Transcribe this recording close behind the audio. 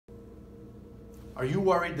Are you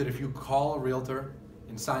worried that if you call a realtor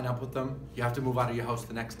and sign up with them, you have to move out of your house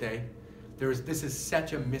the next day? This is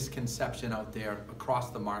such a misconception out there across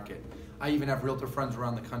the market. I even have realtor friends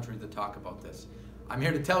around the country that talk about this. I'm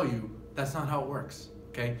here to tell you that's not how it works,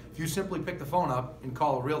 okay? If you simply pick the phone up and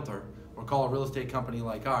call a realtor or call a real estate company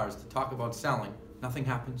like ours to talk about selling, nothing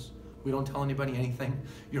happens. We don't tell anybody anything.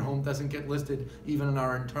 Your home doesn't get listed even in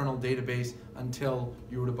our internal database until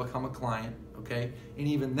you were to become a client, okay? And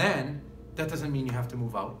even then, that doesn't mean you have to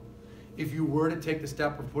move out. If you were to take the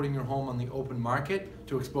step of putting your home on the open market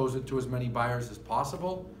to expose it to as many buyers as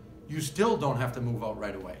possible, you still don't have to move out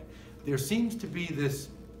right away. There seems to be this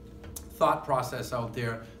thought process out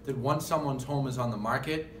there that once someone's home is on the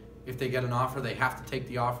market, if they get an offer, they have to take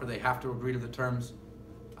the offer, they have to agree to the terms.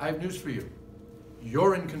 I have news for you.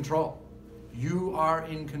 You're in control. You are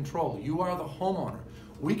in control. You are the homeowner.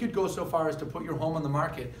 We could go so far as to put your home on the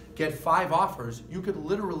market, get 5 offers, you could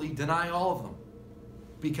literally deny all of them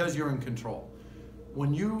because you're in control.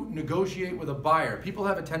 When you negotiate with a buyer, people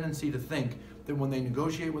have a tendency to think that when they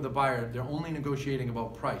negotiate with a buyer, they're only negotiating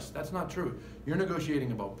about price. That's not true. You're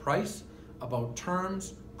negotiating about price, about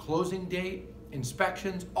terms, closing date,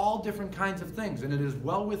 inspections, all different kinds of things. And it is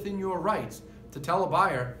well within your rights to tell a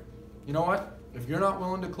buyer, you know what, if you're not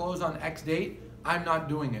willing to close on X date, I'm not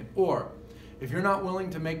doing it. Or if you're not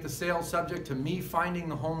willing to make the sale subject to me finding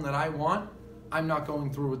the home that I want, I'm not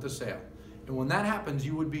going through with the sale. And when that happens,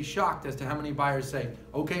 you would be shocked as to how many buyers say,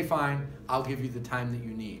 okay, fine, I'll give you the time that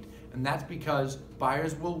you need. And that's because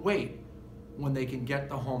buyers will wait when they can get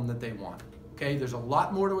the home that they want. Okay, there's a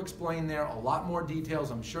lot more to explain there, a lot more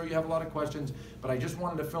details. I'm sure you have a lot of questions, but I just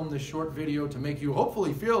wanted to film this short video to make you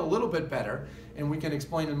hopefully feel a little bit better, and we can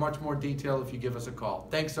explain in much more detail if you give us a call.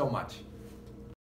 Thanks so much.